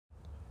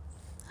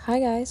Hi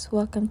guys,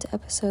 welcome to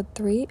episode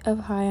 3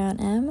 of High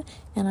on M,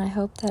 and I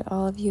hope that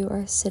all of you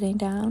are sitting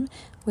down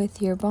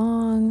with your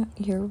bong,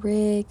 your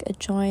rig, a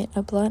joint,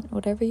 a blunt,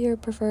 whatever your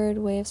preferred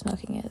way of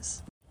smoking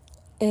is.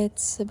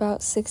 It's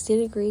about 60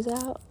 degrees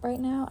out right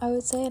now, I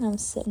would say, and I'm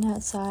sitting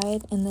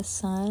outside in the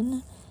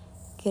sun,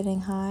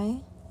 getting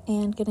high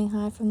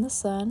from the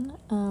sun,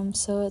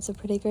 so it's a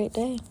pretty great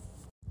day.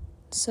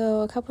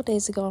 So a couple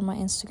days ago on my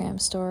Instagram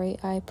story,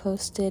 I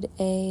posted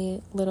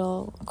a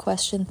little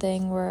question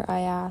thing where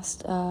I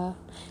asked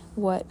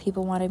what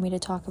people wanted me to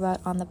talk about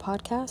on the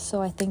podcast.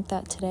 So I think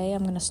that today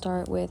I'm going to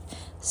start with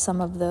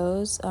some of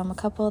those. A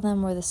couple of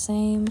them were the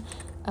same.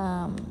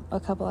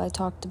 A couple I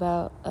talked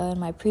about in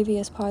my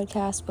previous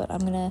podcast, but I'm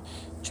going to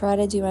try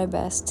to do my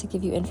best to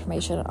give you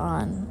information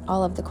on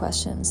all of the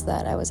questions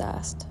that I was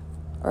asked.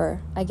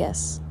 Or I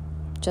guess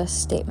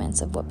just statements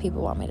of what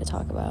people want me to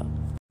talk about.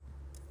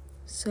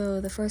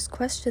 So the first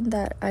question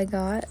that I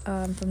got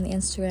from the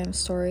Instagram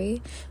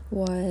story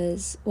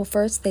was, well,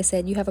 first they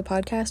said, "You have a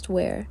podcast,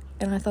 where?"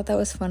 And I thought that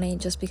was funny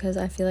just because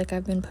I feel like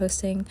I've been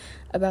posting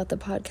about the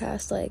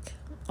podcast like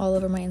all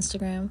over my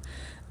Instagram.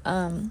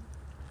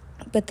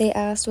 But they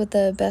asked what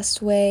the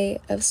best way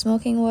of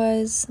smoking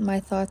was, my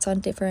thoughts on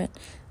different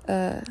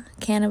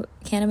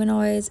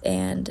cannabinoids,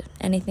 and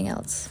anything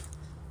else.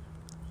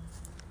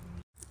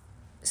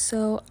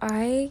 So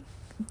I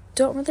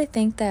don't really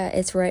think that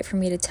it's right for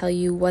me to tell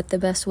you what the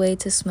best way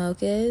to smoke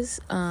is.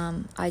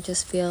 I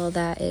just feel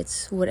that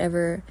it's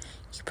whatever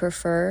you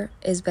prefer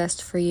is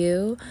best for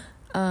you.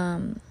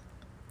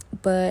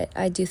 But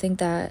I do think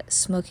that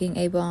smoking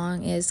a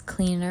bong is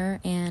cleaner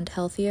and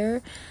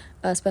healthier,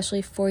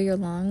 especially for your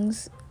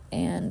lungs.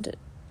 And,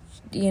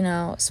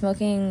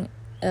 smoking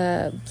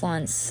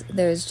blunts,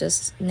 there's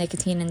just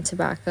nicotine and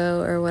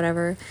tobacco or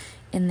whatever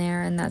in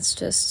there, and that's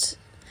just...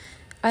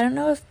 I don't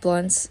know if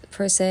blunts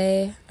per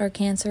se are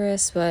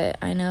cancerous, but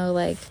I know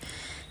like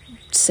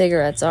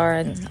cigarettes are,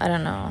 and I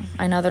don't know.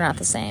 I know they're not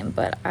the same,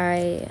 but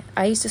I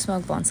used to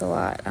smoke blunts a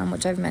lot,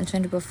 which I've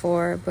mentioned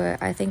before,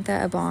 but I think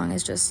that a bong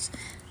is just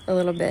a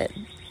little bit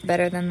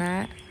better than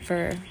that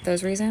for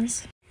those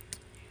reasons.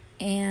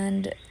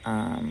 And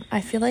I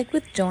feel like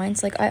with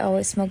joints, like I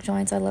always smoke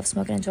joints. I love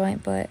smoking a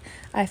joint, but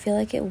I feel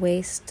like it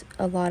wastes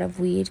a lot of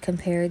weed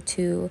compared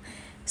to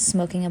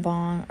smoking a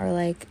bong or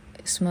like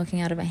smoking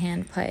out of a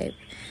hand pipe.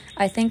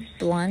 I think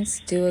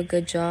blunts do a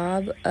good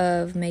job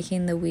of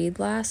making the weed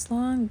last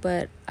long,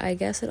 but I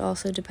guess it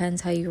also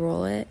depends how you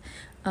roll it.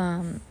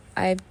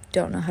 I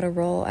don't know how to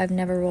roll. I've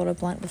never rolled a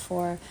blunt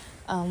before.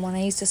 When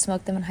I used to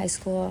smoke them in high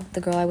school,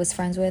 the girl I was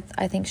friends with,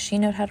 I think she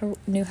knew how to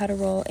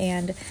roll,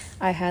 and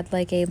I had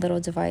like a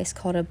little device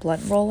called a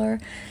blunt roller,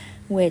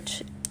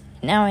 which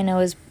now I know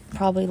is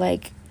probably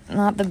like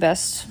not the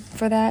best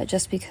for that,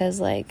 just because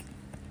like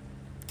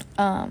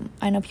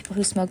I know people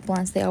who smoke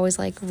blunts, they always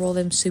like roll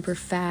them super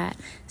fat,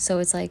 so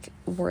it's like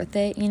worth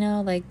it,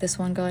 like this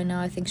one girl I know,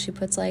 I think she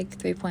puts like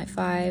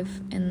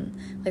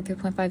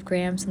 3.5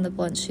 grams in the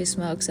blunts she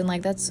smokes, and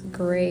like that's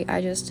great.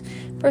 I just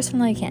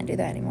personally can't do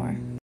that anymore.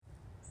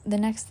 The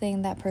next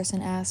thing that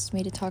person asked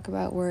me to talk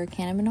about were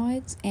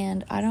cannabinoids,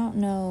 and I don't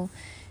know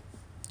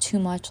too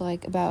much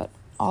like about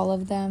all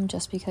of them,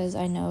 just because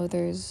I know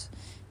there's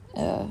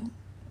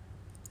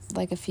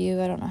like a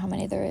few. I don't know how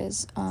many there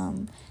is,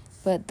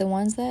 but the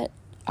ones that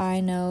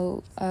I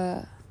know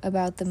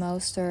about the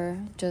most are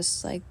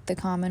just like the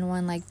common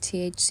one, like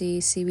THC,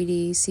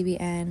 CBD,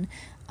 CBN.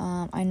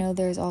 I know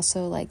there's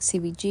also like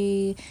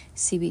CBG,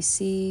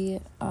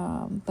 CBC,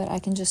 but I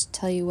can just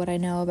tell you what I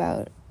know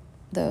about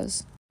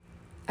those.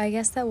 I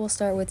guess that we'll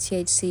start with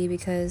THC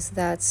because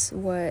that's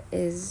what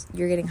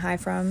you're getting high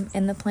from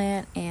in the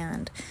plant,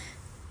 and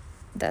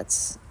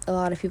that's a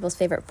lot of people's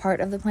favorite part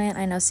of the plant.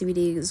 I know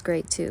CBD is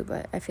great too,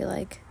 but I feel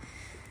like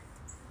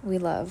we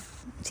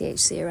love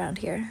THC around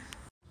here.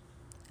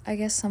 I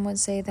guess some would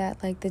say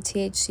that like the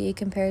THC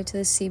compared to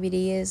the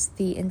CBD is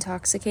the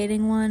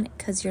intoxicating one,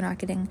 because you're not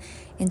getting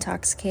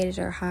intoxicated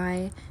or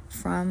high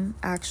from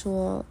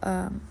actual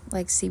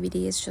like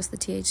CBD. It's just the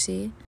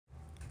THC.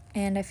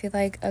 And I feel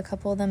like a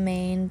couple of the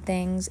main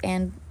things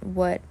and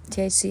what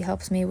THC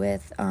helps me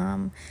with,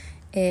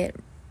 it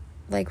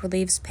like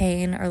relieves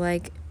pain or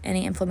like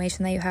any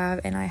inflammation that you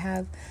have, and I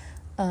have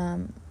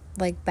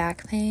like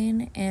back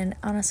pain, and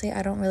honestly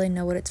I don't really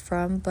know what it's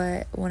from,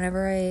 but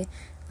whenever I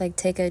like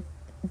take a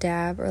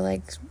dab or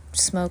like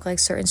smoke like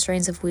certain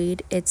strains of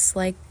weed, it's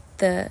like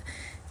the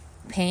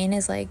pain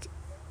is like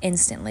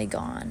instantly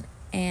gone.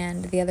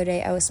 And the other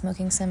day I was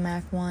smoking some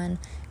Mac 1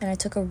 and I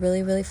took a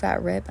really, really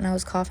fat rip, and I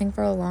was coughing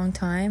for a long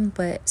time,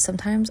 but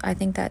sometimes I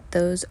think that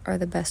those are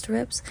the best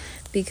rips,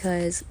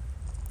 because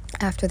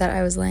after that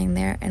I was laying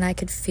there and I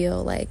could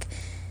feel like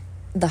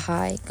the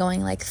high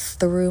going like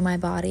through my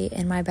body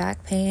and my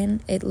back pain.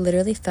 It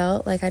literally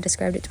felt like, I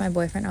described it to my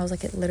boyfriend, I was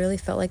like, it literally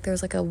felt like there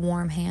was like a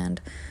warm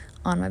hand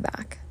on my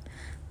back.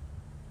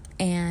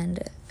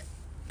 And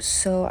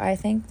so I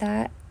think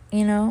that,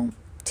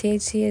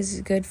 THC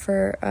is good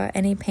for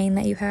any pain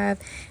that you have.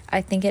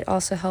 I think it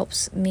also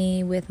helps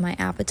me with my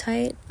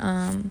appetite.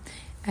 I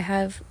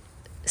have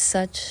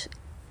such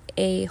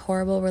a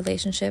horrible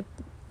relationship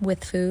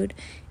with food,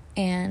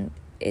 and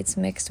it's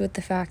mixed with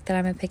the fact that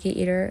I'm a picky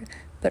eater,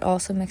 but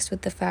also mixed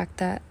with the fact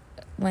that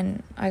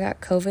when I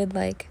got COVID,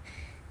 like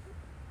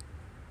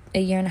a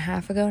year and a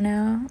half ago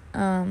now,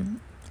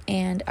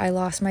 and I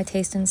lost my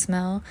taste and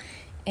smell,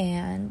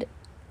 and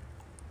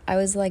I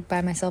was like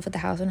by myself at the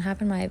house when it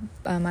happened.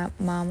 My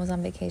mom was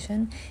on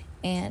vacation,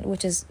 and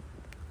which is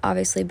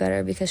obviously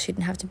better because she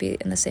didn't have to be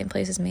in the same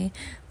place as me,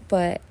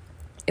 but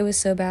it was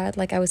so bad.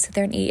 Like, I would sit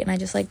there and eat, and I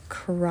just like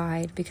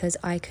cried because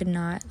I could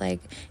not like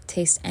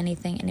taste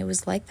anything, and it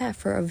was like that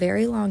for a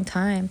very long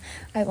time.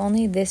 I've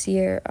only this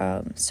year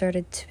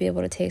started to be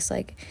able to taste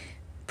like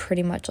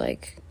pretty much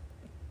like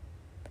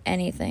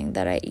anything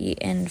that I eat,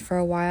 and for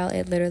a while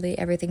it literally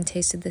everything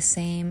tasted the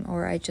same,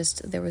 or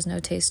there was no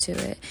taste to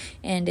it.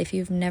 And if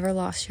you've never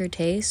lost your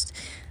taste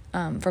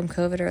from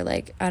COVID, or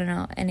like, I don't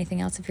know,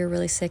 anything else, if you're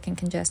really sick and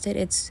congested,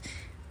 it's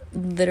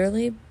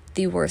literally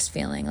the worst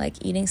feeling, like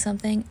eating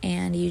something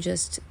and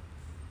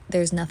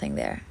there's nothing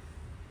there.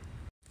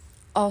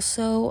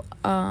 Also,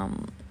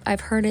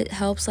 I've heard it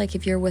helps, like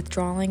if you're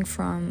withdrawing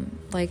from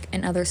like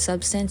another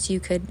substance, you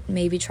could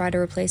maybe try to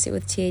replace it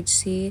with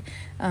THC,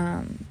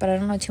 but I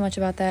don't know too much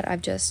about that.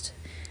 I've just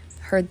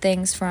heard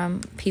things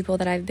from people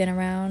that I've been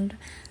around.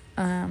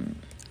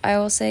 I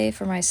will say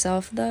for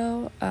myself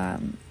though,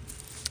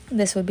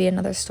 this would be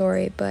another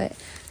story, but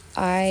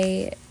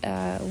I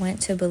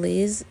went to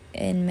Belize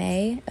in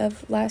May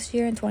of last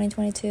year in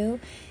 2022,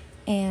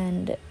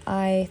 and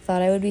I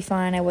thought I would be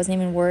fine. I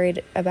wasn't even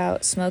worried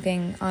about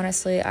smoking.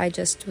 Honestly, I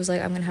just was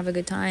like, I'm gonna have a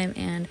good time,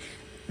 and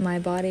my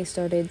body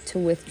started to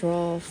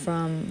withdraw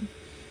from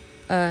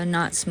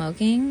not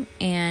smoking,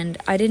 and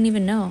I didn't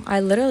even know.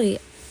 I literally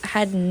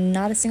had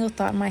not a single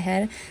thought in my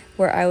head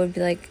where I would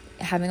be like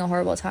having a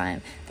horrible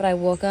time, but I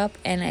woke up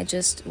and it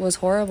just was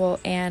horrible.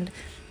 And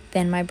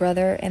then my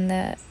brother and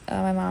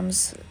my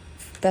mom's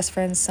best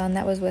friend's son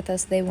that was with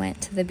us, they went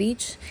to the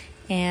beach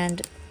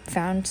and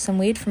found some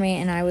weed for me,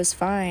 and I was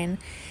fine.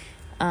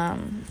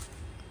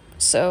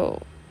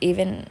 So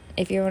even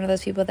if you're one of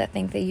those people that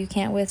think that you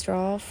can't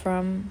withdraw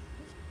from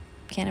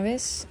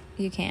cannabis,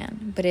 you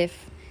can. But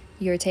if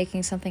you're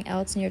taking something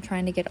else and you're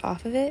trying to get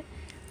off of it,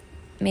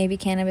 maybe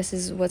cannabis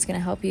is what's going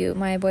to help you.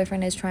 My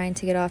boyfriend is trying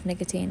to get off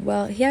nicotine.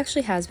 Well, he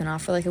actually has been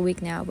off for like a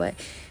week now, but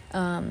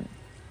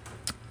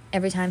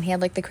every time he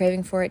had like the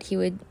craving for it, he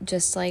would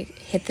just like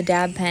hit the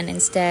dab pen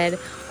instead,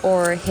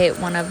 or hit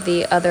one of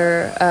the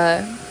other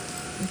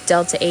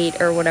Delta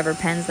 8 or whatever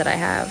pens that I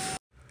have.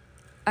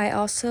 I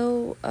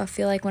also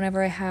feel like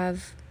whenever I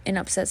have an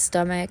upset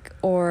stomach,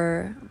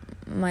 or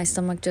my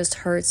stomach just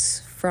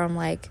hurts from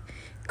like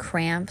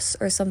cramps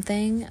or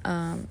something,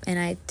 and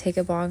I take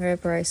a bong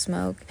rip or I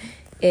smoke,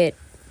 it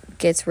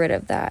gets rid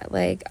of that.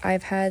 Like,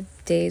 I've had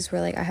days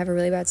where like I have a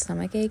really bad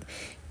stomach ache,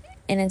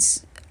 and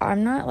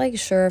I'm not like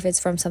sure if it's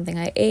from something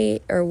I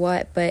ate or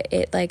what, but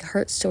it like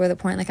hurts to where the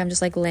point like I'm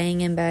just like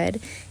laying in bed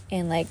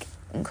and like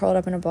I'm curled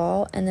up in a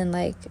ball, and then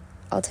like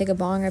I'll take a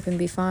bong rip and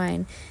be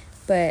fine.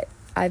 But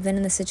I've been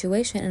in this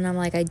situation and I'm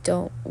like, I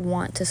don't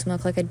want to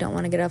smoke, like I don't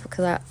want to get up,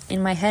 because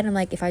in my head I'm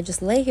like, if I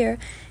just lay here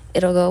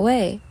it'll go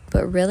away.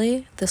 But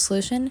really the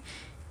solution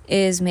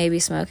is maybe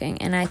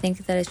smoking, and I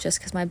think that it's just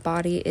because my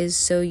body is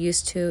so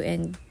used to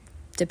and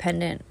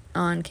dependent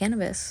on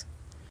cannabis.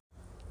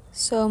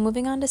 So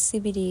moving on to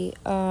CBD,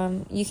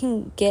 you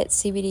can get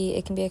CBD,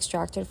 it can be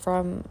extracted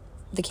from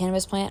the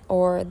cannabis plant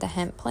or the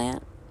hemp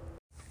plant.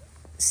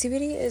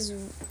 CBD is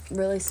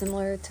really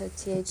similar to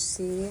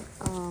THC,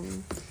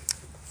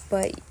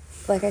 but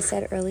like I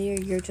said earlier,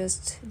 you're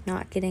just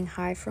not getting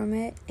high from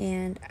it,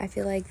 and I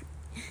feel like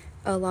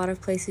a lot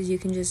of places you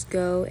can just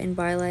go and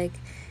buy like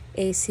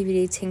a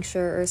CBD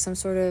tincture or some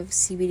sort of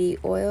CBD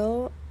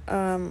oil,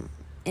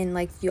 and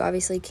like you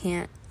obviously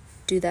can't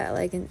do that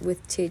like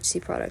with THC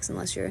products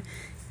unless you're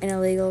in a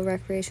legal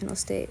recreational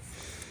state.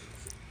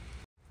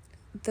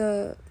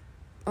 The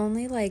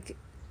only like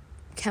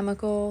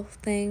chemical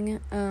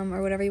thing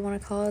or whatever you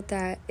want to call it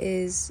that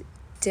is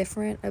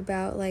different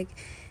about like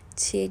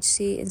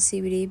THC and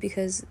CBD,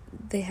 because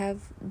they have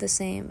the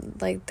same,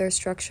 like their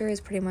structure is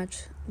pretty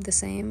much the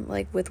same,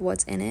 like with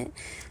what's in it,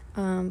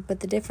 but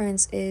the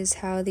difference is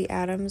how the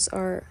atoms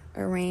are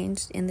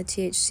arranged in the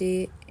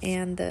THC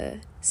and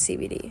the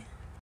CBD.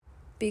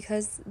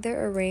 Because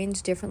they're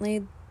arranged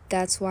differently,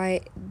 that's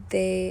why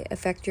they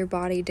affect your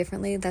body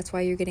differently. That's why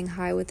you're getting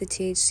high with the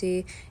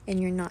THC and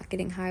you're not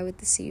getting high with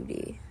the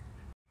CBD.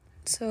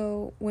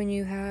 So when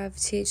you have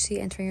THC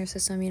entering your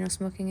system,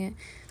 smoking it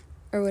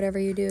or whatever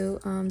you do,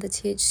 the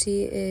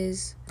THC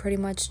is pretty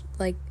much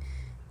like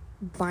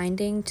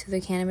binding to the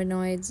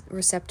cannabinoids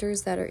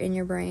receptors that are in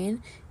your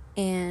brain,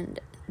 and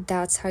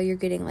that's how you're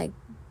getting like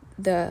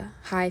the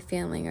high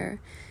feeling,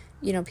 or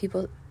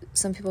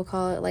some people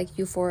call it like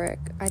euphoric.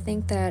 I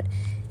think that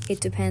it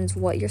depends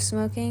what you're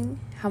smoking,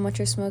 how much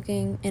you're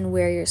smoking, and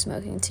where you're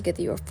smoking to get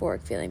the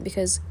euphoric feeling.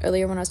 Because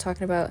earlier when I was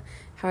talking about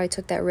how I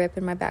took that rip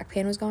and my back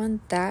pain was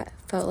gone, that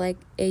felt like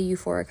a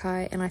euphoric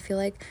high, and I feel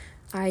like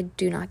I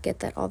do not get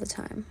that all the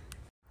time.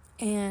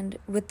 And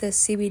with the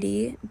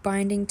CBD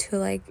binding to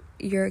like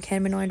your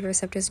cannabinoid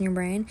receptors in your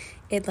brain,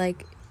 it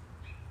like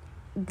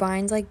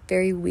binds like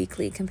very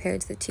weakly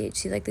compared to the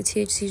THC. Like the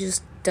THC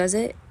just does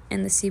it,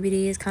 and the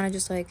CBD is kind of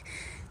just like,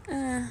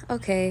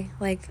 okay,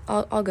 like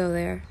I'll go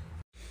there.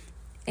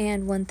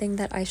 And one thing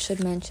that I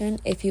should mention,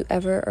 if you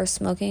ever are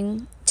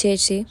smoking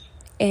THC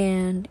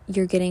and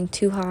you're getting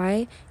too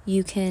high,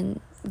 you can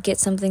get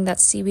something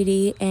that's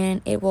CBD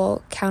and it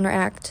will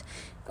counteract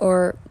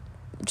or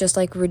just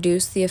like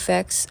reduce the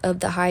effects of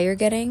the high you're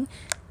getting.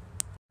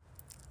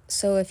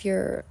 So if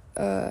you're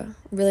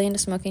really into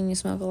smoking, you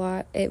smoke a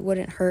lot, it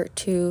wouldn't hurt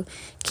to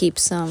keep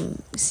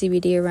some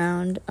CBD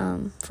around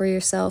for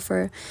yourself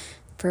or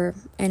for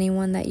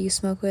anyone that you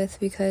smoke with,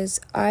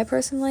 because I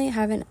personally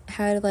haven't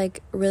had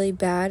like really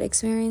bad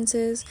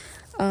experiences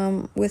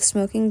with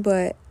smoking,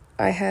 but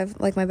I have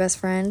like my best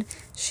friend,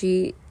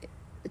 she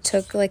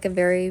took like a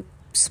very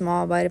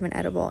small bite of an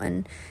edible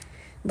and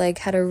like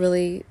had a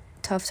really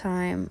tough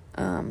time.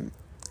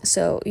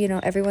 So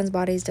everyone's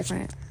body is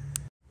different.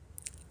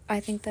 I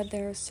think that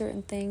there are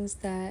certain things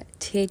that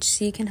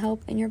THC can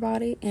help in your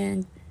body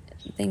and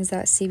things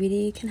that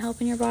CBD can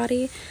help in your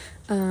body.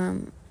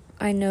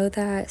 I know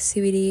that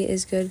CBD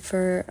is good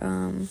for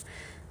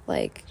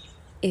like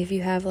if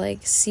you have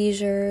like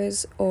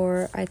seizures,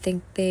 or I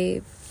think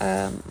they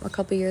a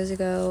couple years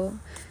ago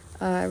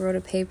I wrote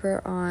a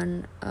paper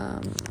on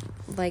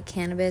like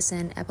cannabis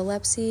and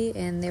epilepsy,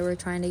 and they were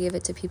trying to give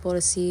it to people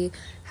to see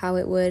how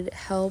it would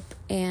help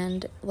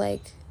and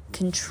like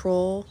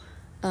control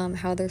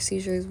how their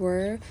seizures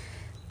were.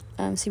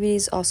 CBD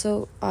is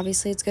also,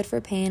 obviously, it's good for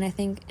pain. I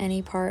think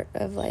any part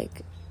of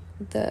like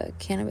the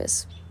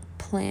cannabis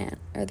plant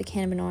or the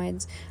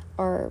cannabinoids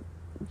are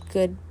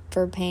good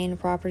for pain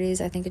properties.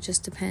 I think it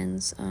just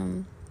depends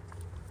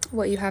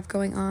what you have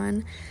going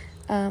on.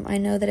 I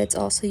know that it's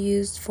also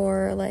used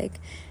for like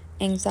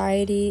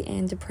anxiety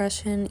and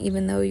depression,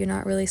 even though you're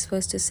not really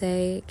supposed to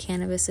say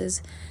cannabis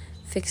is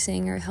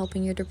fixing or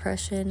helping your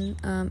depression.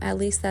 At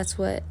least that's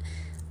what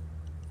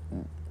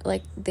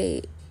like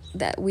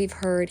that we've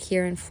heard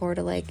here in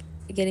Florida. Like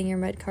getting your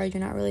med card,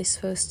 you're not really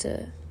supposed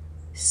to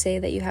say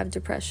that you have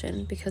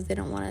depression because they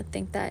don't want to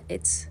think that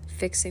it's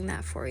fixing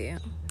that for you.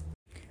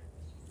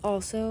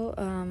 Also,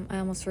 I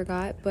almost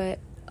forgot, but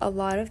a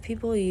lot of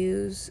people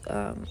use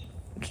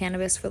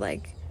cannabis for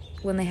like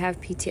when they have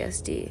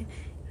PTSD,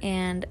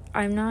 and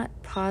I'm not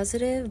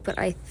positive, but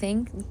I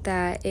think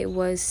that it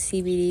was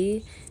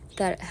CBD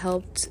that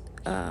helped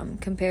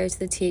compared to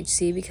the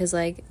THC, because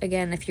like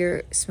again, if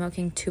you're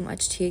smoking too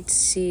much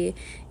THC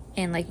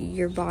and like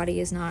your body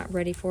is not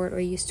ready for it or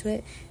used to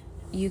it,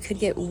 you could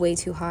get way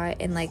too high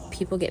and like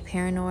people get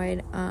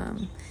paranoid.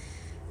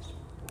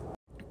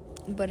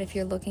 But if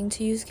you're looking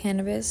to use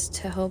cannabis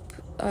to help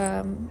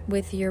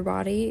with your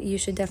body, you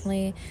should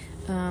definitely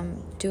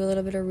do a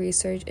little bit of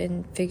research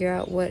and figure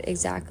out what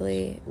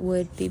exactly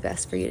would be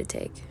best for you to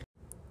take.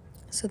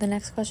 So the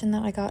next question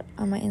that I got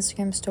on my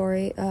Instagram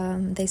story,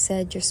 they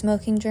said your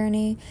smoking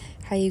journey,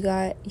 how you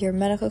got your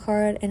medical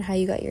card, and how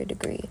you got your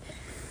degree.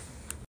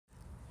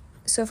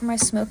 So for my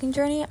smoking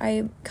journey,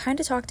 I kind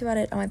of talked about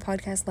it on my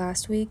podcast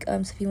last week. So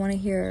if you want to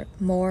hear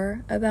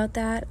more about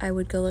that, I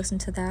would go listen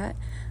to that.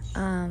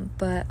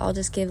 But I'll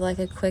just give like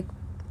a quick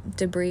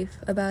debrief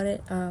about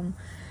it.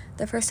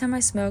 The first time I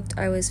smoked,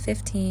 I was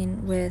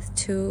 15 with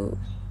two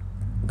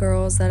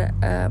girls that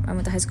I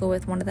went to high school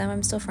with. One of them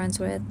I'm still friends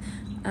with.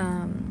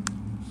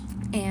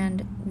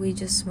 And we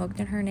just smoked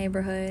in her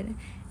neighborhood.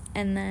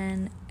 And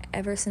then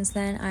ever since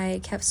then, I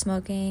kept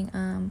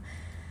smoking.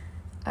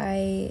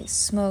 I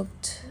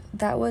smoked,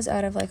 that was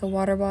out of like a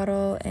water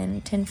bottle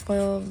and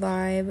tinfoil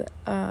vibe.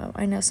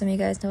 I know some of you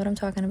guys know what I'm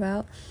talking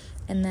about.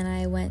 And then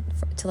I went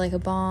to like a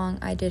bong.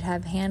 I did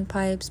have hand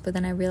pipes, but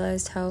then I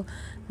realized how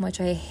much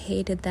I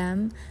hated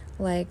them.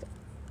 Like,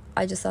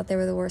 I just thought they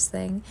were the worst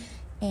thing.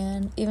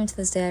 And even to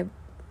this day, I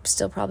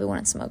still probably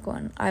wouldn't smoke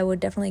one. I would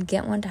definitely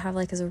get one to have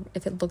like,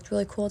 if it looked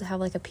really cool, to have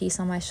like a piece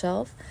on my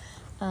shelf,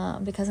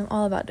 because I'm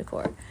all about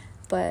decor.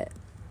 But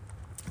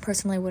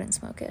personally, I wouldn't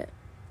smoke it.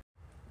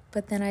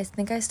 But then I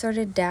think I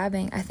started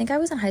dabbing. I think I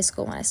was in high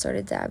school when I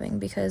started dabbing,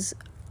 because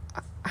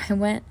I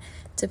went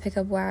to pick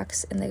up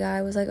wax and the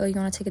guy was like, oh, you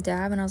want to take a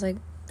dab? And I was like,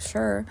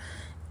 sure.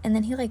 And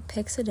then he like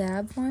picks a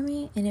dab for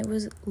me, and it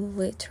was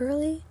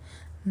literally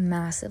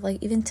massive.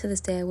 Like even to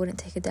this day, I wouldn't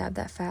take a dab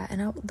that fat.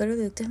 And I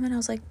literally looked at him and I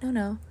was like,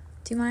 no,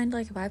 do you mind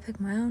like if I pick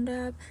my own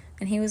dab?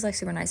 And he was like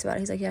super nice about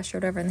it. He's like, yeah, sure,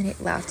 whatever. And then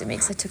he laughed at me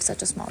because I took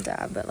such a small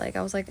dab. But like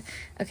I was like,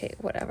 okay,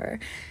 whatever.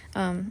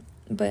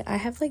 But I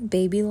have like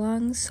baby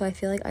lungs, so I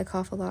feel like I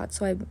cough a lot.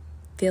 So I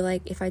feel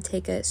like if I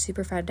take a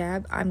super fat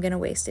dab, I'm gonna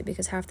waste it,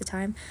 because half the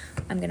time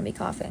I'm gonna be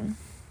coughing.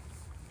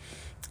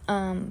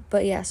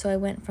 But yeah, so I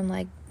went from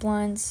like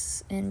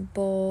blunts and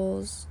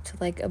bowls to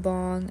like a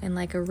bong and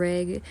like a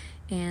rig,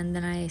 and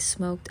then I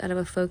smoked out of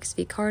a Focus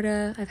V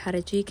Carta. I've had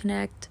a G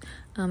Connect.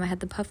 I had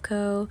the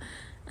Puffco.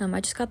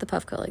 I just got the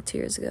Puffco like 2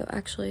 years ago,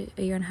 actually,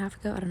 a year and a half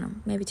ago. I don't know,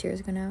 maybe 2 years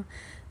ago now.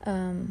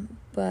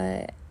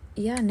 But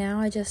yeah, now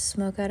I just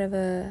smoke out of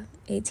a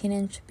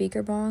 18-inch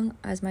beaker bong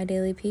as my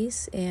daily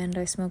piece, and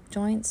I smoke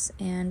joints,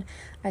 and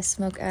I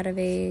smoke out of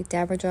a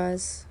Dabber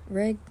Jaws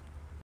rig.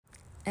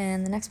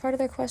 And the next part of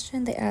their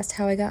question, they asked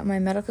how I got my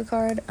medical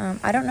card.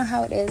 I don't know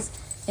how it is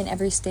in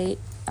every state.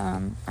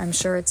 I'm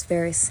sure it's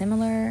very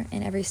similar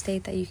in every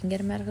state that you can get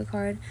a medical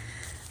card.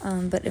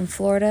 But in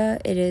Florida,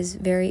 it is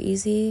very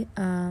easy.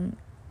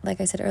 Like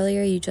I said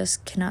earlier, you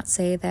just cannot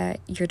say that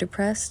you're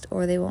depressed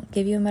or they won't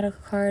give you a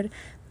medical card.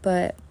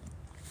 But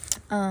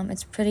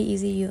it's pretty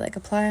easy. You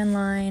apply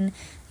online,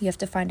 you have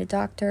to find a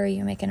doctor,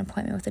 you make an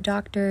appointment with the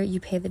doctor, you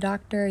pay the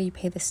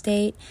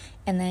state,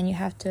 and then you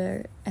have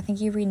to, I think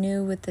you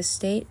renew with the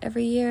state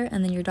every year,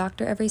 and then your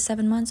doctor every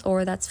 7 months,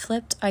 or that's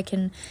flipped. I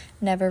can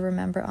never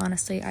remember,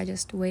 honestly. I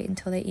just wait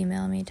until they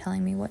email me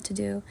telling me what to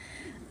do.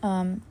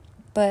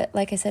 But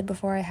like I said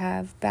before, I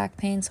have back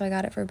pain, so I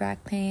got it for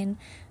back pain.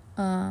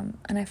 And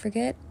I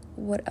forget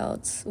what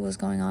else was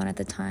going on at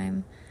the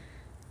time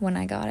when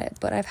I got it,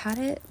 but I've had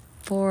it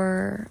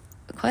for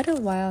quite a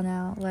while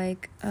now.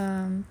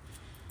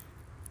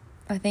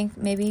 I think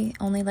maybe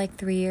only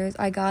 3 years.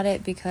 I got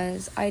it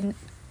because I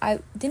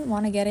didn't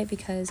want to get it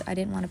because I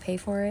didn't want to pay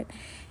for it,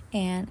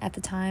 and at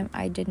the time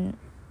I didn't,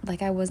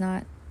 I was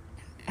not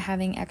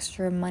having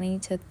extra money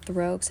to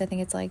throw, because I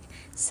think it's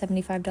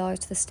 $75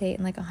 to the state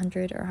and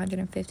 $100 or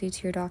 $150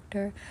 to your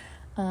doctor,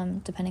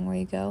 depending where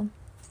you go.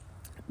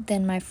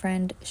 Then my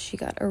friend, she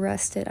got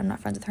arrested. I'm not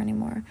friends with her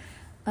anymore.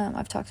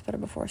 I've talked about her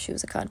before. She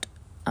was a cunt.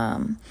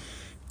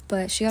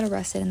 But she got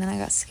arrested, and then I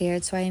got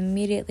scared, so I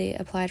immediately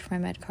applied for my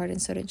med card,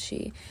 and so did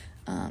she.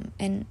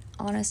 And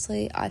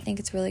honestly, I think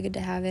it's really good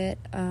to have it,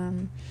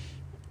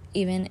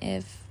 even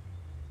if,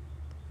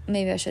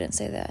 maybe I shouldn't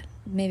say that.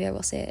 Maybe I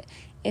will say it.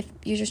 If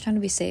you're just trying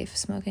to be safe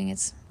smoking,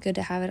 it's good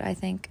to have it, I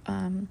think,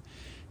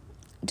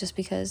 just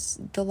because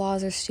the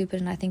laws are stupid,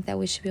 and I think that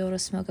we should be able to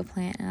smoke a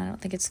plant, and I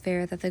don't think it's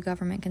fair that the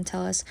government can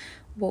tell us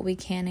what we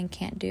can and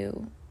can't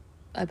do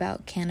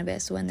about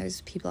cannabis when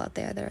there's people out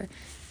there that are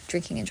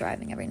drinking and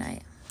driving every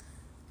night.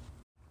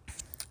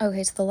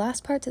 Okay, so the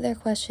last part to their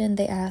question,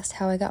 they asked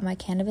how I got my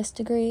cannabis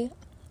degree.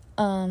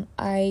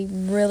 I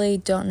really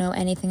don't know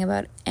anything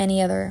about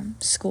any other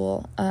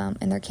school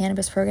in their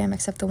cannabis program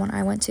except the one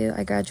I went to.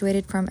 I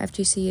graduated from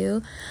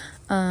FGCU.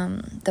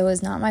 That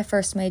was not my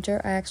first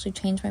major. I actually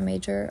changed my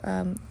major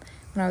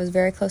when I was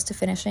very close to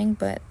finishing,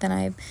 but then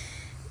I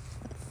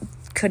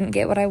couldn't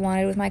get what I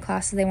wanted with my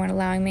classes. They weren't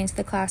allowing me into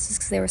the classes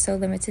because they were so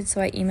limited,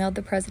 so I emailed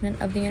the president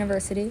of the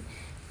university,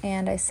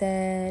 and I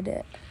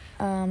said,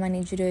 I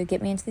need you to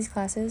get me into these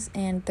classes,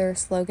 and their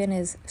slogan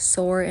is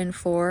SOAR in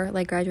 4,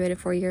 graduated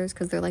 4 years,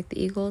 because they're like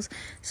the Eagles.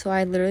 So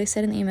I literally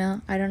said in the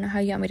email, I don't know how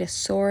you want me to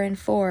soar in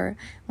 4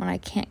 when I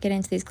can't get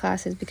into these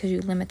classes because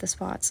you limit the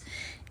spots.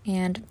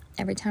 And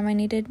every time I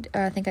needed,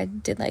 I think I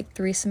did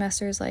 3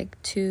 semesters,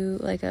 2,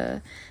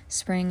 a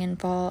spring and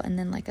fall, and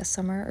then a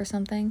summer or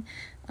something.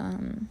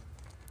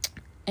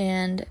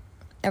 And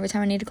every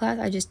time I needed a class,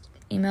 I just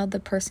emailed the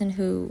person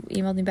who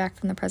emailed me back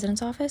from the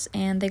president's office,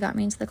 and they got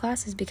me into the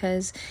classes,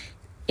 because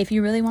if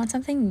you really want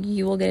something,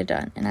 you will get it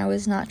done. And I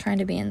was not trying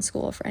to be in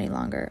school for any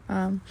longer.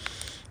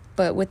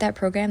 But with that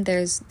program, there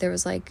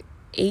was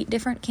 8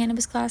 different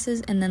cannabis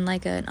classes, and then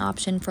an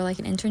option for an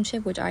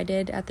internship, which I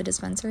did at the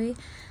dispensary.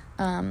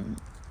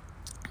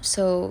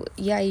 So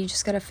yeah, you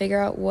just got to figure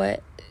out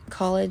what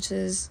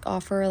colleges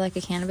offer a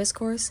cannabis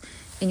course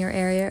in your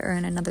area or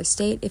in another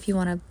state if you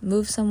want to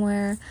move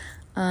somewhere,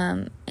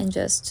 and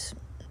just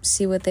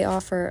see what they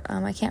offer.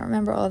 I can't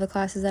remember all the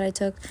classes that I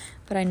took,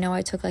 but I know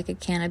I took a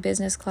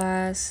cannabis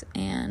class,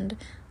 and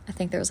I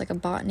think there was a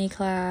botany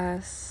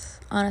class.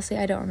 Honestly,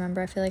 I don't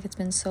remember. I feel like it's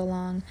been so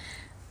long.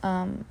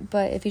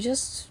 But if you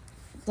just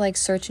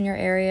search in your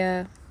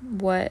area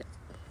what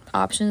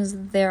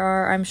options there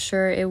are, I'm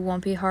sure it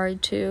won't be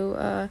hard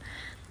to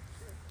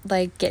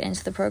get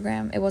into the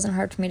program. It wasn't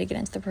hard for me to get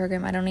into the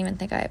program. I don't even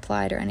think I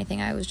applied or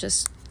anything. I was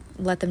just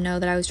let them know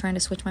that I was trying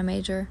to switch my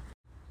major.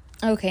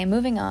 Okay,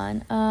 moving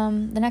on.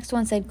 The next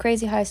one said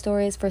crazy high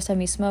stories, first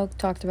time you smoked,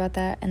 talked about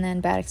that, and then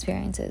bad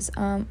experiences.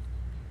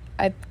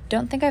 I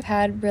don't think I've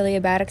had really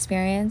a bad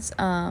experience.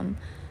 A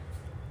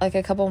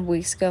couple of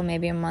weeks ago,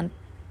 maybe a month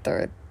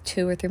or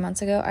 2 or 3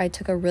 months ago, I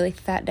took a really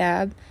fat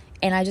dab,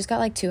 and I just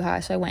got too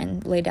high, so I went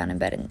and laid down in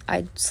bed, and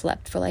I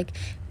slept for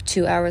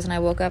 2 hours, and I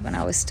woke up and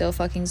I was still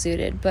fucking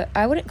zooted. But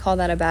I wouldn't call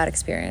that a bad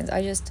experience.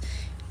 I just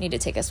need to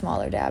take a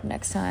smaller dab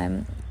next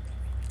time.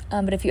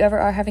 But if you ever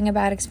are having a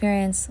bad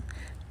experience,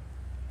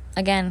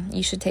 again,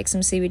 you should take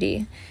some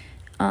CBD.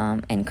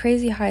 And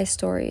crazy high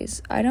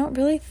stories. I don't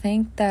really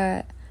think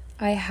that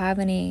I have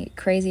any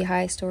crazy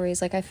high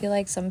stories. I feel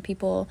like some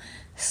people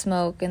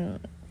smoke and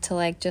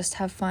to just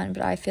have fun,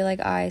 but I feel like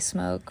I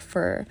smoke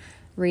for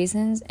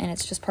reasons, and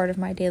it's just part of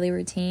my daily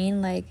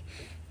routine.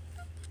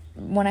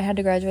 When I had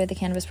to graduate the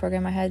cannabis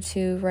program, I had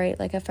to write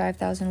a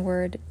 5,000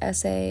 word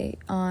essay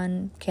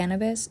on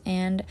cannabis,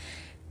 and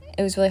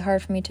it was really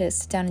hard for me to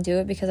sit down and do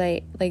it because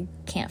I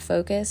can't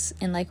focus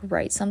and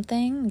write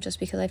something, just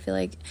because I feel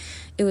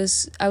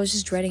I was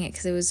just dreading it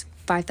because it was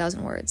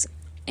 5,000 words.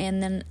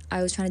 and then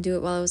I was trying to do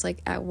it while I was like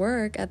at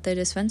work at the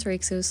dispensary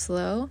because it was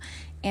slow,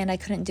 and I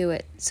couldn't do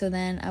it. So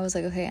then I was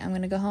like, okay, I'm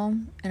gonna go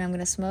home and I'm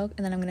gonna smoke,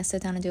 and then I'm gonna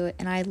sit down and do it.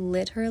 And I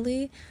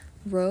literally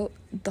wrote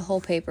the whole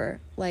paper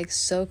like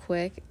so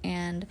quick.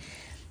 And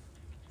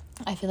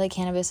I feel like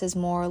cannabis is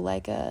more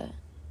like I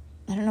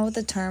don't know what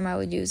the term I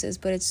would use is,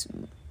 but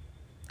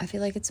I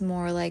feel like it's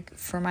more like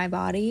for my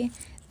body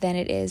than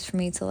it is for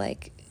me to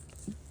like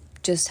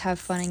just have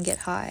fun and get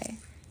high.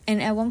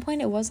 And at one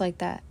point it was like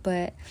that,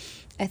 but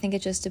I think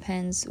it just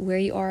depends where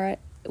you are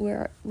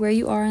where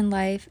you are in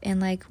life and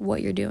like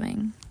what you're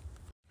doing.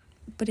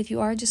 But if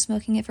you are just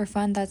smoking it for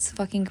fun, that's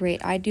fucking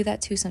great. I do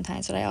that too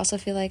sometimes, but I also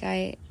feel like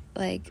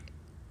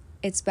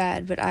it's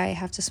bad, but I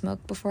have to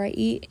smoke before I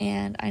eat,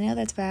 and I know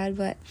that's bad,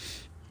 but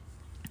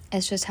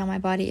it's just how my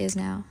body is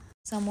now.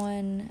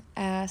 Someone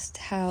asked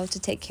how to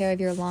take care of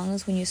your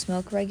lungs when you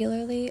smoke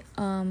regularly.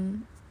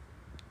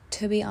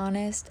 To be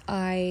honest,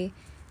 I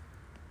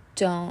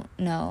don't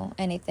know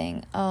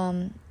anything.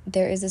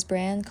 There is this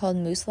brand called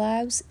Moose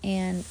Labs,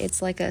 and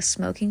it's like a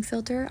smoking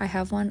filter. I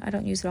have one. I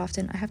don't use it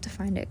often. I have to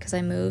find it because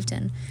I moved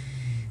and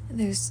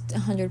there's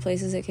 100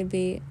 places it could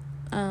be.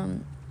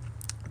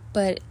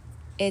 But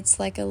it's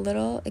like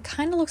it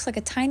kind of looks like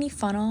a tiny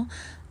funnel,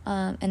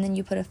 and then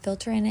you put a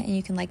filter in it, and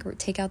you can like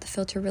take out the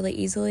filter really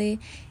easily,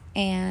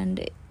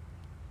 and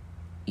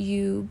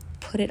you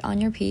put it on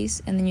your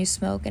piece, and then you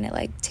smoke, and it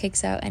like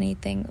takes out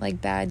anything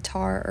like bad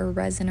tar or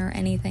resin or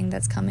anything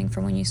that's coming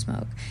from when you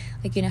smoke.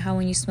 Like, you know how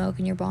when you smoke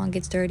and your bong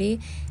gets dirty,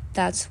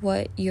 that's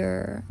what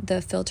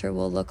the filter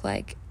will look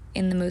like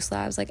in the Moose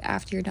Labs, like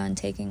after you're done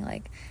taking,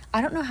 like,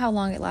 I don't know how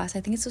long it lasts.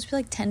 I think it's supposed to be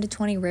like 10 to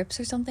 20 rips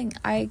or something.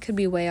 I could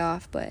be way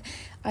off, but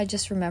I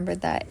just remembered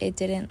that it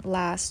didn't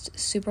last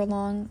super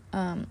long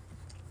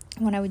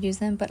when I would use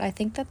them. But I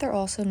think that they're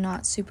also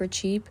not super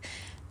cheap.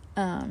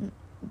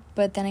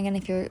 But then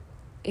again,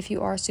 if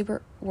you are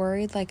super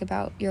worried like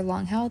about your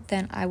lung health,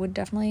 then I would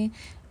definitely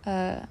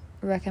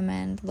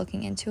recommend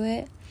looking into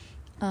it.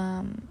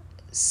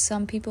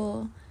 Some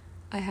people,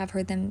 I have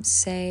heard them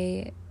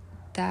say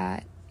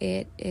that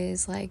it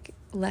is like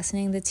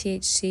lessening the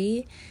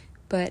THC,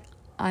 but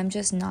I'm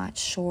just not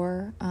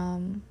sure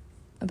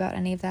about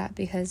any of that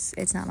because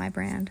it's not my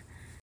brand.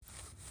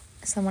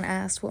 Someone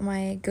asked what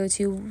my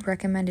go-to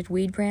recommended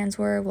weed brands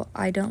were. Well,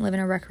 I don't live in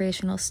a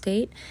recreational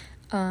state,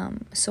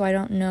 so I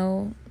don't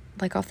know,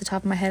 like, off the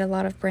top of my head, a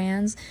lot of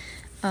brands.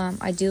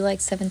 I do like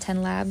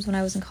 710 Labs. When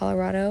I was in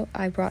Colorado,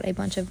 I brought a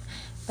bunch of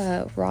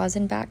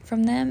rosin back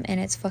from them, and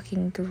it's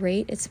fucking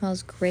great. It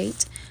smells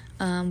great.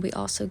 We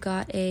also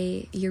got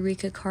a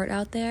Eureka cart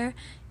out there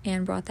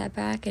and brought that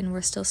back, and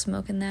we're still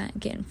smoking that,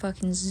 getting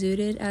fucking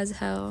zooted as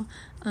hell.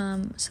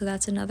 So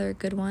that's another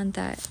good one.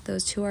 That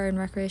those two are in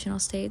recreational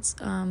states.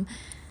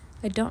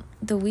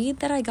 The weed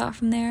that I got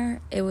from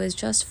there, it was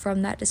just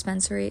from that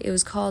dispensary. It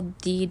was called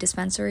The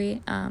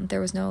Dispensary. There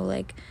was no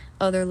like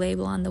other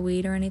label on the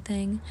weed or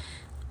anything.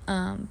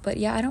 But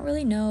yeah, I don't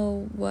really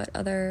know what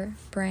other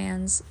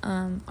brands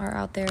are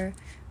out there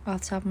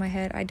off the top of my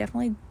head. I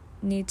definitely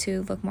need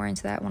to look more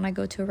into that when I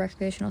go to a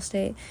recreational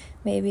state.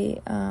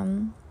 Maybe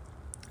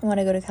when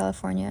I go to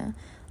California,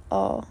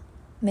 I'll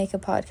make a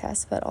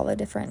podcast about all the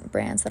different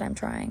brands that I'm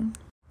trying.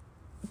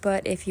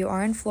 But if you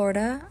are in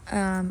Florida,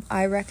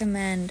 I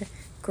recommend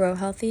Grow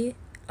Healthy.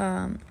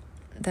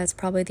 That's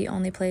probably the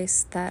only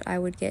place that I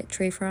would get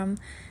tree from,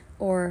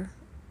 or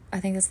I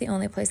think that's the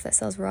only place that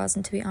sells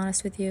rosin, to be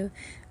honest with you.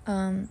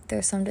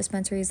 There's some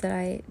dispensaries that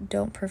I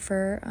don't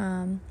prefer.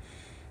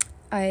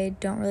 I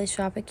don't really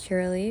shop at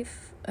Curaleaf.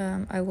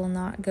 I will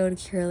not go to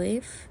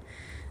Curaleaf.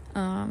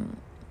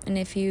 And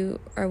if you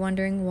are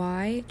wondering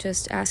why,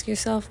 just ask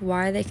yourself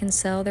why they can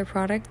sell their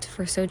product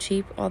for so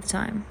cheap all the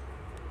time.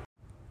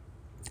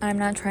 I'm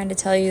not trying to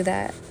tell you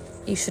that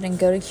you shouldn't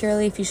go to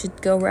Curaleaf. You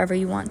should go wherever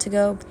you want to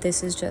go. But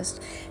this is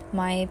just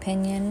my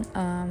opinion.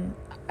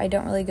 I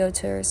don't really go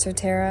to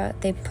Surterra.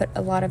 They put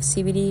a lot of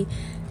CBD,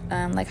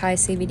 like high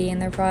CBD in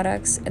their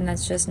products, and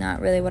that's just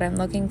not really what I'm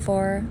looking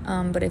for.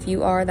 But if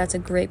you are, that's a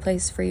great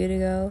place for you to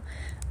go.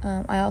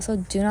 I also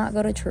do not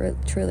go to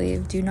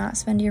Trulieve. Do not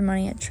spend your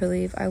money at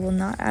Trulieve. I will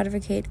not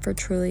advocate for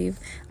Trulieve.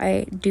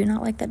 I do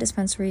not like that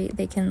dispensary.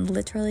 They can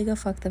literally go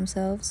fuck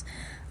themselves.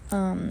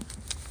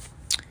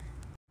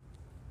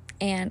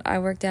 And I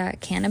worked at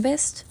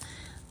Cannabis.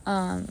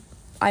 I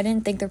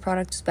didn't think their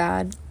product was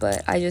bad,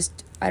 but I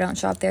don't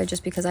shop there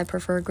just because I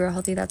prefer Grow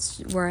Healthy. That's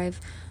where I've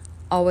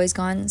always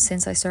gone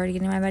since I started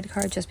getting my med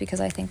card, just because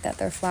I think that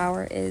their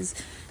flower is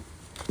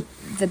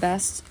the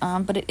best.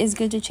 But it is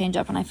good to change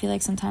up, and I feel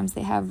like sometimes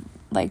they have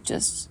like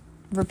just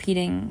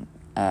repeating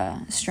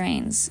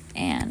strains,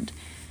 and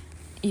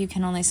you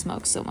can only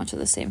smoke so much of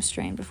the same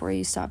strain before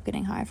you stop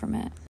getting high from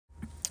it.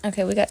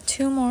 Okay, we got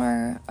two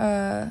more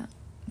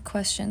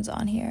questions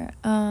on here.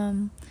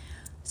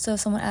 So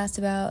someone asked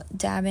about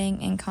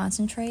dabbing and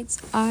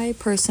concentrates. I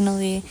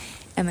personally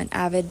am an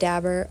avid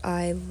dabber.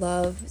 I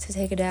love to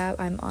take a dab.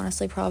 I'm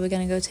honestly probably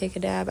gonna go take a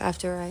dab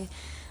after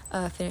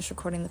I finish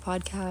recording the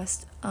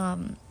podcast.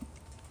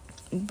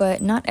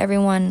 But not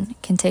everyone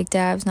can take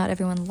dabs. Not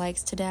everyone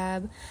likes to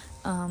dab.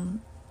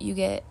 You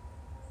get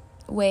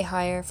way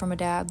higher from a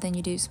dab than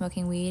you do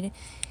smoking weed,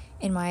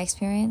 in my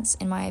experience,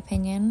 in my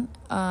opinion.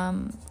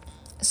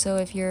 So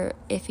if you're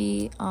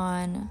iffy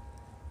on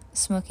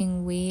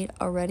smoking weed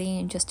already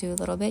and just do a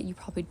little bit, you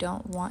probably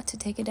don't want to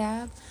take a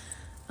dab,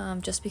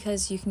 just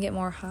because you can get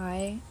more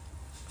high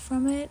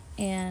from it,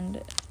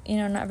 and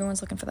not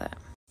everyone's looking for that.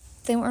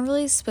 They weren't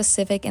really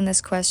specific in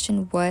this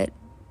question what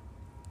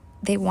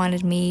they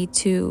wanted me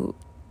to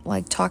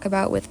talk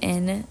about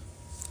within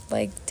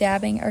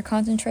dabbing or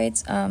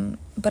concentrates,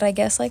 but I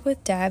guess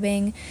with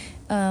dabbing,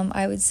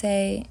 I would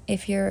say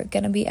if you're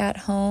gonna be at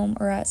home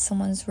or at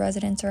someone's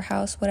residence or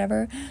house,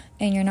 whatever,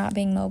 and you're not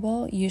being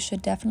mobile, you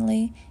should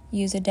definitely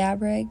use a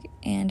dab rig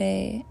and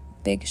a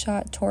big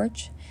shot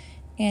torch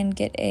and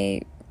get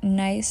a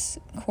nice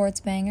quartz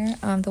banger.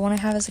 The one I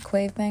have is a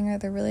Quave banger.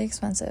 They're really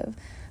expensive,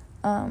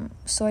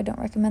 so I don't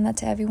recommend that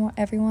to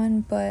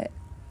everyone, but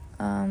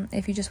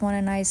if you just want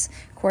a nice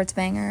quartz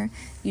banger,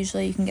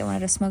 usually you can get one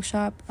at a smoke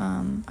shop.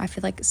 I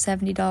feel like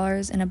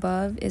 $70 and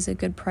above is a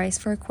good price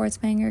for a quartz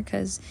banger,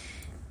 because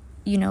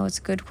it's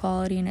good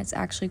quality and it's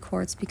actually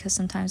quartz, because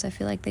sometimes I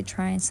feel like they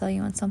try and sell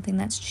you on something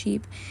that's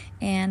cheap,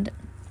 and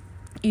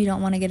you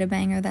don't want to get a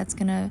banger that's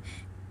gonna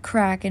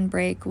crack and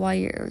break while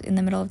you're in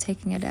the middle of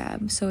taking a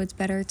dab. So it's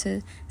better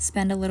to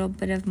spend a little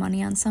bit of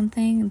money on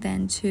something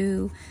than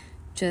to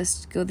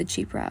just go the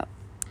cheap route.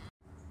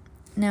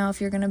 Now, if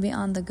you're gonna be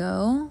on the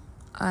go,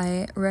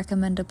 I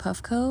recommend a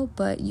Puffco,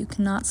 but you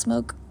cannot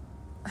smoke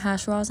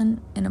hash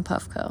rosin in a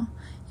Puffco.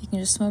 You can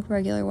just smoke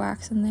regular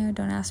wax in there.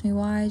 Don't ask me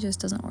why, it just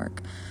doesn't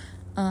work.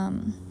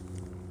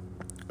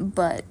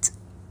 But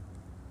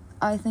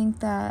I think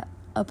that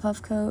a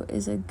Puffco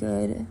is a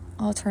good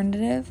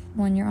alternative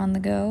when you're on the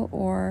go,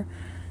 or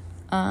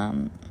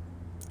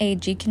a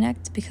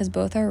G-Connect, because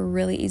both are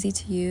really easy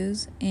to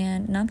use.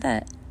 And not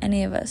that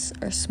any of us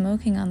are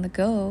smoking on the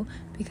go,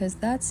 because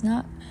that's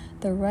not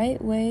the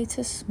right way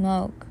to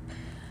smoke.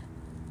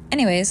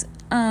 Anyways,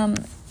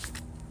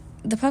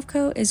 the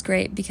Puffco is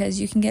great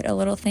because you can get a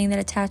little thing that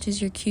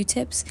attaches your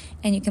Q-tips,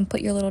 and you can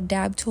put your little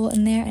dab tool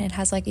in there, and it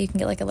has you can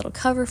get a little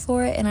cover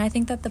for it. And I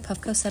think that the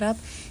Puffco setup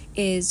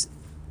is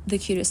the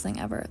cutest thing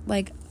ever.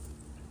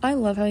 I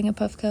love having a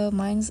Puffco.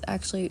 Mine's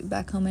actually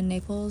back home in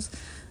Naples,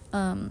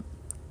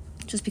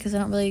 just because I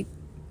don't really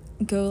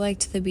go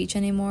to the beach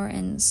anymore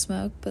and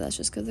smoke, but that's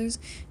just because there's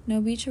no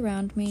beach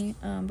around me.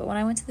 But when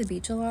I went to the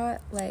beach a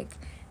lot,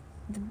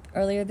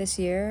 earlier this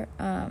year,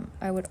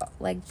 I would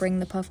bring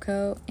the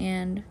Puffco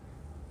and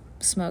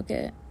smoke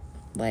it.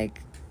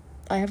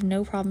 I have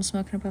no problem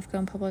smoking a Puffco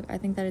in public. I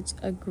think that it's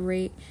a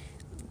great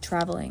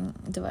traveling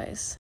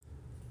device.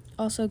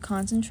 Also,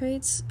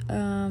 concentrates,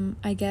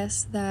 I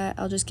guess that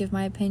I'll just give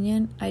my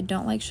opinion. I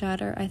don't like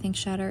shatter. I think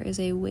shatter is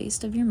a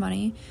waste of your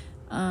money,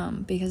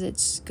 because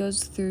it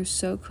goes through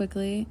so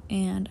quickly,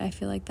 and I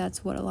feel like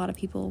that's what a lot of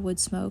people would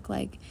smoke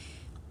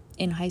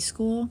in high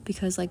school,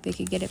 because they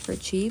could get it for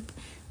cheap.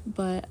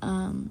 But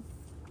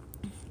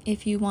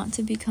if you want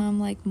to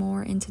become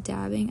more into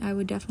dabbing, I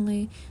would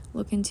definitely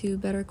look into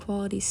better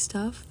quality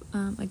stuff.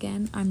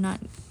 Again, I'm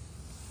not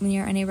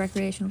near any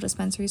recreational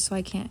dispensaries, so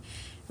I can't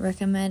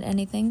recommend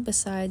anything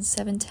besides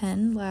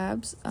 710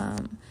 Labs,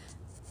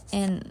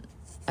 and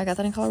I got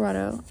that in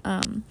Colorado,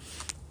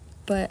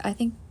 but I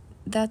think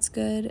that's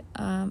good.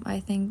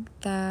 I think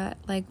that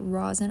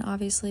rosin,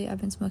 obviously I've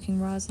been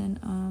smoking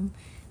rosin.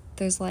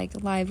 There's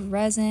live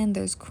resin,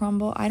 there's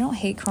crumble. I don't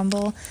hate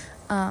crumble.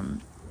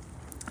 I'm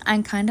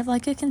kind of a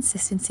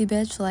consistency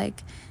bitch.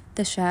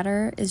 The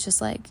shatter is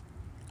just I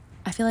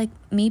feel like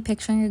me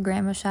picturing a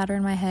gram of shatter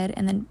in my head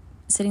and then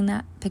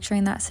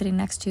picturing that sitting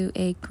next to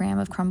a gram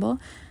of crumble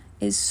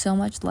is so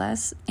much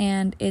less,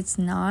 and it's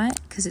not,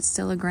 because it's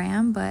still a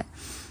gram, but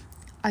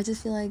I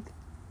just feel like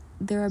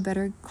there are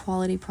better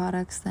quality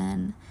products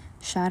than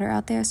shatter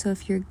out there. So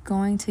if you're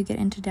going to get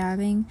into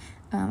dabbing,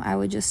 I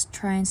would just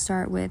try and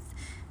start with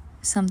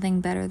something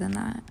better than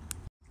that.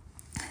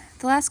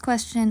 The last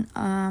question,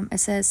 it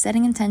says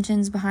setting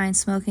intentions behind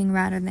smoking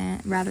rather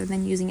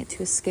than using it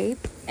to escape.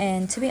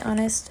 And to be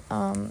honest,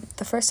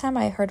 the first time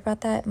I heard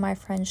about that, my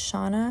friend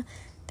Shauna, I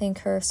think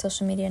her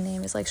social media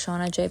name is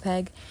Shauna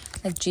JPEG,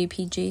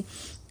 GPG.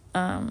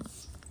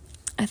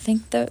 I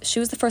think she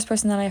was the first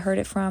person that I heard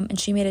it from, and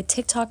she made a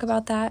TikTok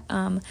about that.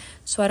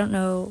 So I don't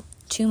know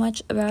too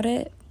much about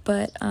it,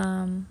 but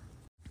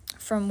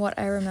from what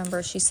I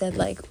remember, she said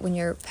when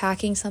you're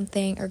packing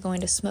something or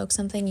going to smoke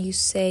something, you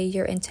say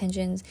your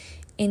intentions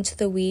into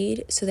the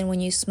weed, so then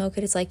when you smoke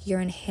it, it's you're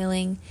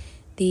inhaling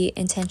the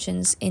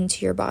intentions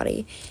into your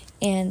body,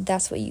 and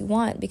that's what you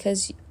want,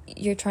 because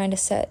you're trying to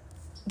set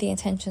the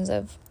intentions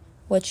of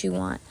what you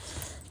want.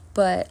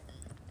 But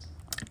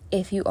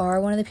if you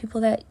are one of the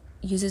people that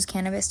uses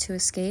cannabis to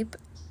escape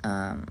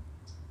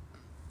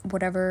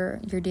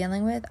whatever you're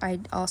dealing with, I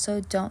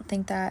also don't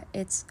think that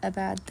it's a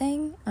bad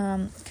thing,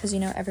 because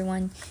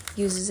everyone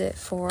uses it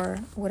for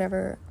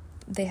whatever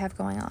they have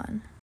going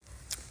on.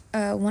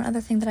 One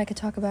other thing that I could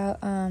talk about,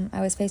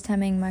 I was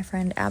FaceTiming my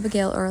friend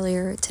Abigail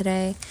earlier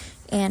today,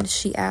 and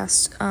she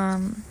asked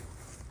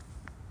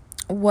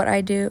what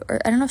I do, or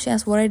I don't know if she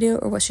asked what I do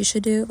or what she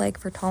should do, like,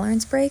 for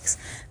tolerance breaks,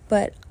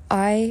 but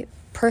I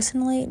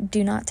personally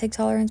do not take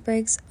tolerance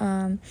breaks.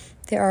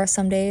 There are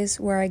some days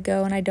where I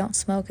go and I don't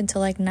smoke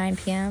until like 9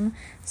 p.m.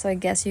 So I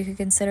guess you could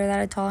consider that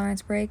a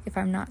tolerance break if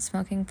I'm not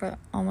smoking for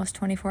almost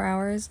 24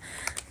 hours.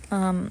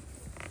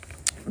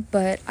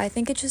 But I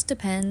think it just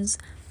depends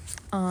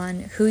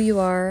on who you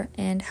are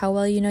and how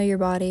well you know your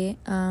body.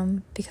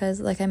 Because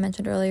like I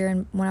mentioned earlier,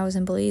 and when I was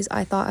in Belize,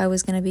 I thought I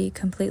was going to be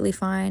completely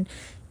fine,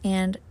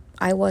 and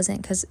I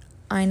wasn't, because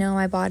I know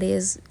my body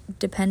is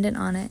dependent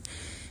on it.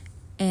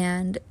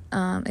 And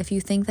if you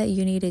think that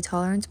you need a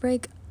tolerance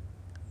break,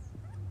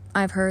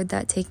 I've heard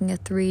that taking a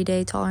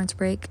 3-day tolerance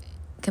break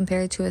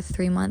compared to a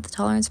 3-month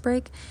tolerance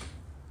break,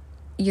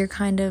 you're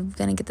kind of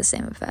going to get the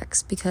same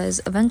effects. Because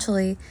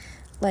eventually,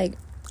 like,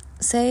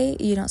 say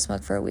you don't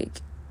smoke for a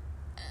week,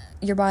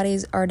 your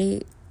body's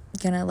already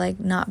going to, like,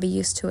 not be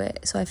used to it.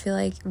 So I feel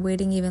like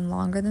waiting even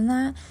longer than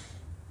that,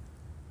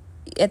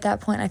 at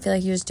that point, I feel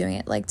like you're just doing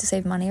it, like, to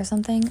save money or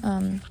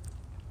something.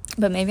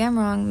 But maybe I'm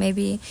wrong.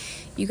 Maybe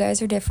you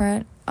guys are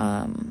different.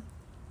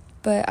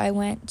 But I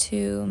went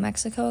to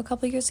Mexico a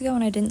couple years ago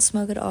and I didn't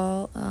smoke at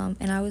all,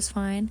 and I was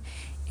fine.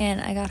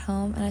 And I got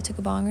home and I took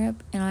a bong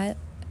rip and I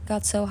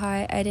got so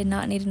high I did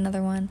not need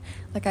another one.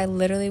 Like, I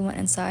literally went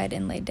inside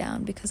and laid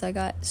down because I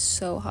got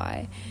so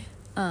high.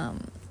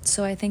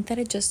 So I think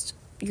that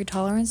your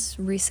tolerance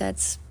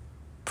resets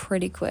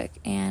pretty quick,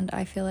 and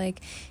I feel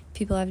like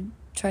people have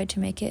tried to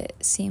make it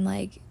seem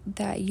like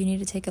that you need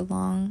to take a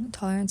long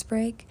tolerance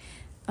break.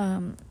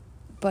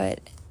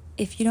 But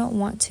if you don't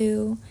want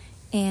to,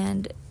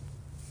 and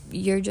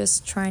you're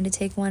just trying to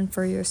take one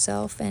for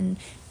yourself and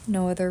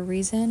no other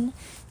reason,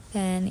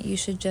 then you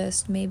should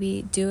just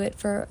maybe do it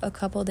for a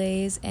couple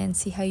days and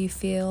see how you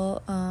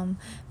feel.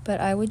 But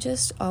I would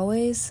just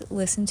always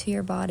listen to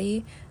your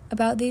body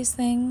about these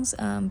things,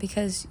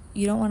 because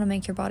you don't want to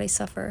make your body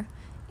suffer.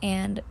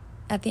 And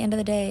at the end of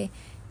the day,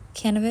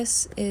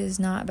 cannabis is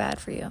not bad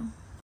for you.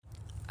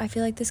 I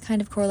feel like this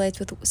kind of correlates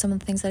with some of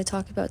the things that I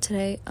talked about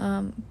today,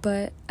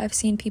 but I've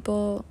seen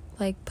people,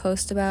 like,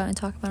 post about and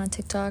talk about on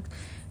TikTok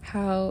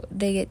how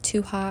they get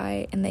too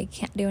high and they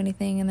can't do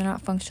anything and they're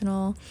not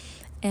functional.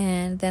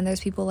 And then there's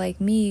people like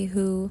me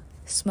who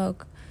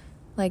smoke,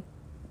 like,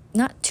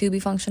 not to be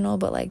functional,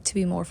 but, like, to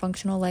be more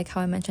functional, like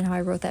how I mentioned how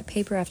I wrote that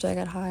paper after I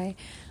got high.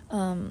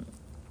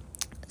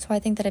 So I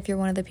think that if you're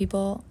one of the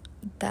people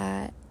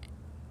that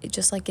it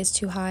just, like, gets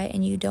too high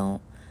and you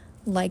don't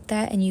like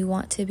that and you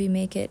want to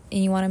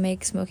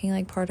make smoking,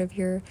 like, part of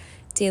your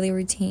daily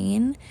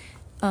routine,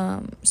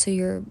 so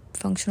you're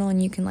functional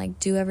and you can, like,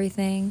 do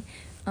everything,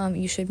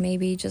 you should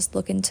maybe just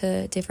look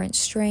into different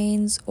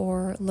strains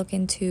or look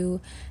into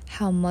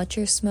how much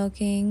you're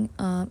smoking,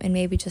 and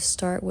maybe just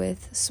start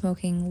with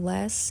smoking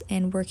less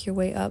and work your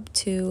way up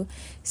to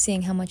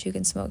seeing how much you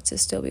can smoke to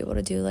still be able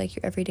to do, like,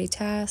 your everyday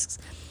tasks.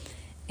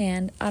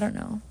 And I don't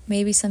know,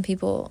 maybe some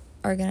people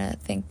are gonna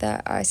think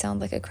that I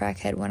sound like a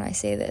crackhead when I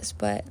say this,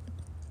 but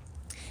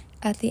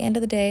at the end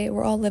of the day,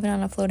 we're all living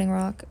on a floating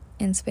rock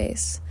in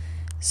space.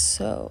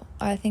 So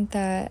I think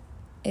that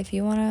if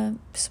you want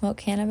to smoke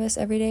cannabis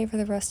every day for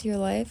the rest of your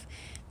life,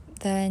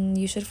 then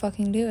you should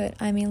fucking do it.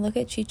 I mean, look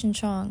at Cheech and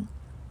Chong.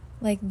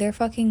 Like, they're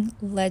fucking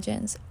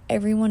legends.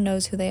 Everyone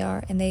knows who they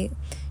are, and they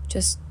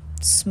just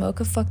smoke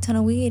a fuck ton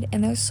of weed,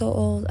 and they're so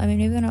old. I mean,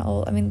 maybe they're not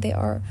old. I mean, they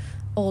are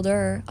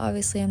older.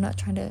 Obviously, I'm not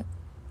trying to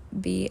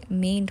be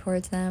mean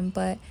towards them,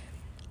 but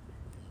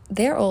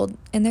they're old,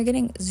 and they're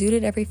getting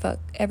zooted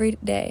every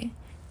day.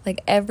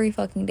 Like, every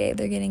fucking day,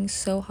 they're getting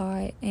so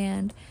high,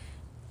 and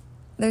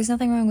there's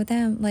nothing wrong with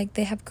them. Like,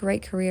 they have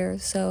great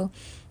careers. So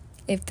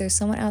if there's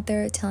someone out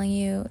there telling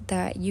you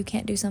that you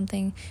can't do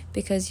something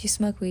because you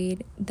smoke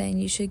weed, then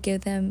you should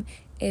give them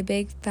a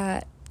big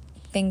fat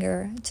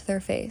finger to their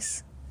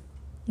face,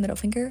 middle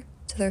finger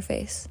to their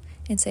face,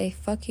 and say,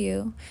 fuck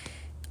you.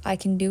 I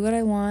can do what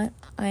I want.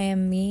 I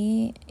am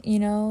me,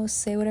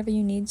 say whatever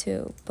you need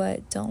to,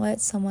 but don't let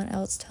someone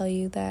else tell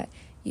you that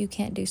you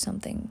can't do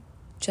something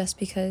just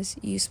because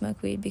you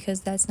smoke weed,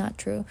 because that's not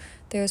true.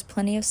 There's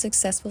plenty of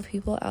successful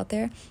people out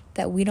there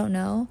that we don't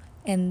know,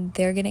 and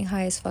they're getting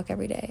high as fuck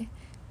every day.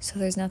 So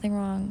there's nothing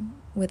wrong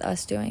with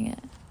us doing it.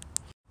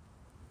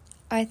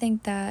 I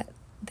think that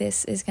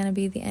this is going to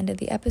be the end of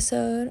the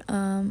episode.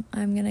 I'm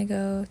going to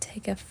go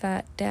take a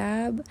fat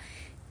dab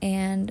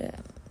and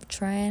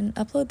try and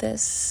upload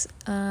this.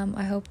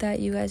 I hope that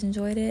you guys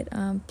enjoyed it.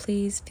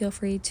 Please feel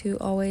free to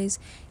always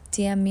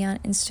DM me on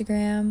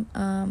Instagram,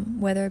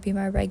 whether it be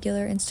my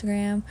regular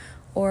Instagram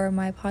or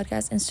my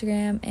podcast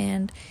Instagram,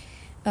 and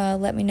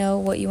let me know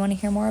what you want to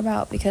hear more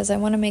about, because I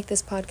want to make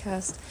this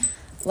podcast,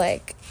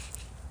 like,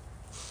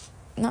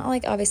 not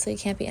like, obviously it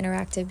can't be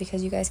interactive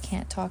because you guys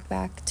can't talk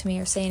back to me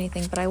or say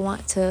anything, but I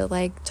want to,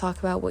 like, talk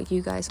about what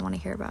you guys want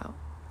to hear about.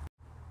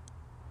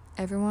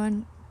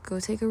 Everyone, go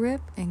take a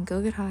rip and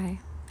go get high.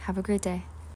 Have a great day.